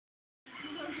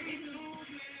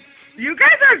You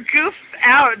guys are goofed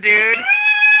out, dude.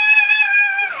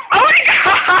 Oh my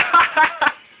god!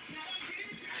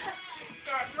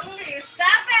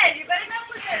 Stop it! You better not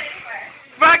put that anywhere.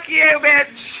 Fuck you,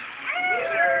 bitch.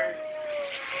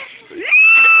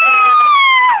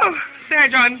 There,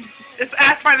 John. His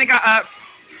ass finally got up.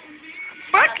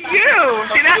 Fuck you.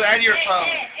 See that? And your phone.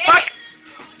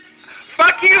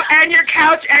 Fuck you and your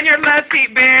couch and your love seat,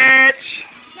 bitch.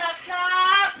 Chop,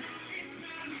 chop.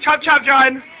 Chop, chop,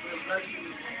 John.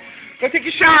 Go take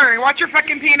a shower and watch your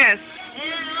fucking penis.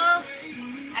 Ew.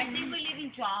 I think we're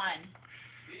leaving John.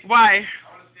 Why?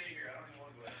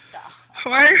 Stop.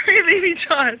 Why are we leaving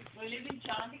John? We're leaving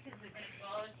John because we're gonna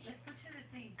go. Let's go to the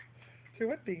thing. To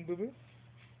what thing, boo boo?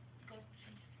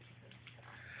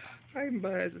 I'm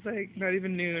buzzed. It's like not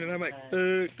even noon, and I'm like,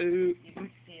 You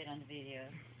can see it on the video.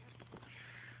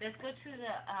 Let's go to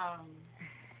the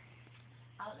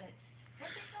outlet.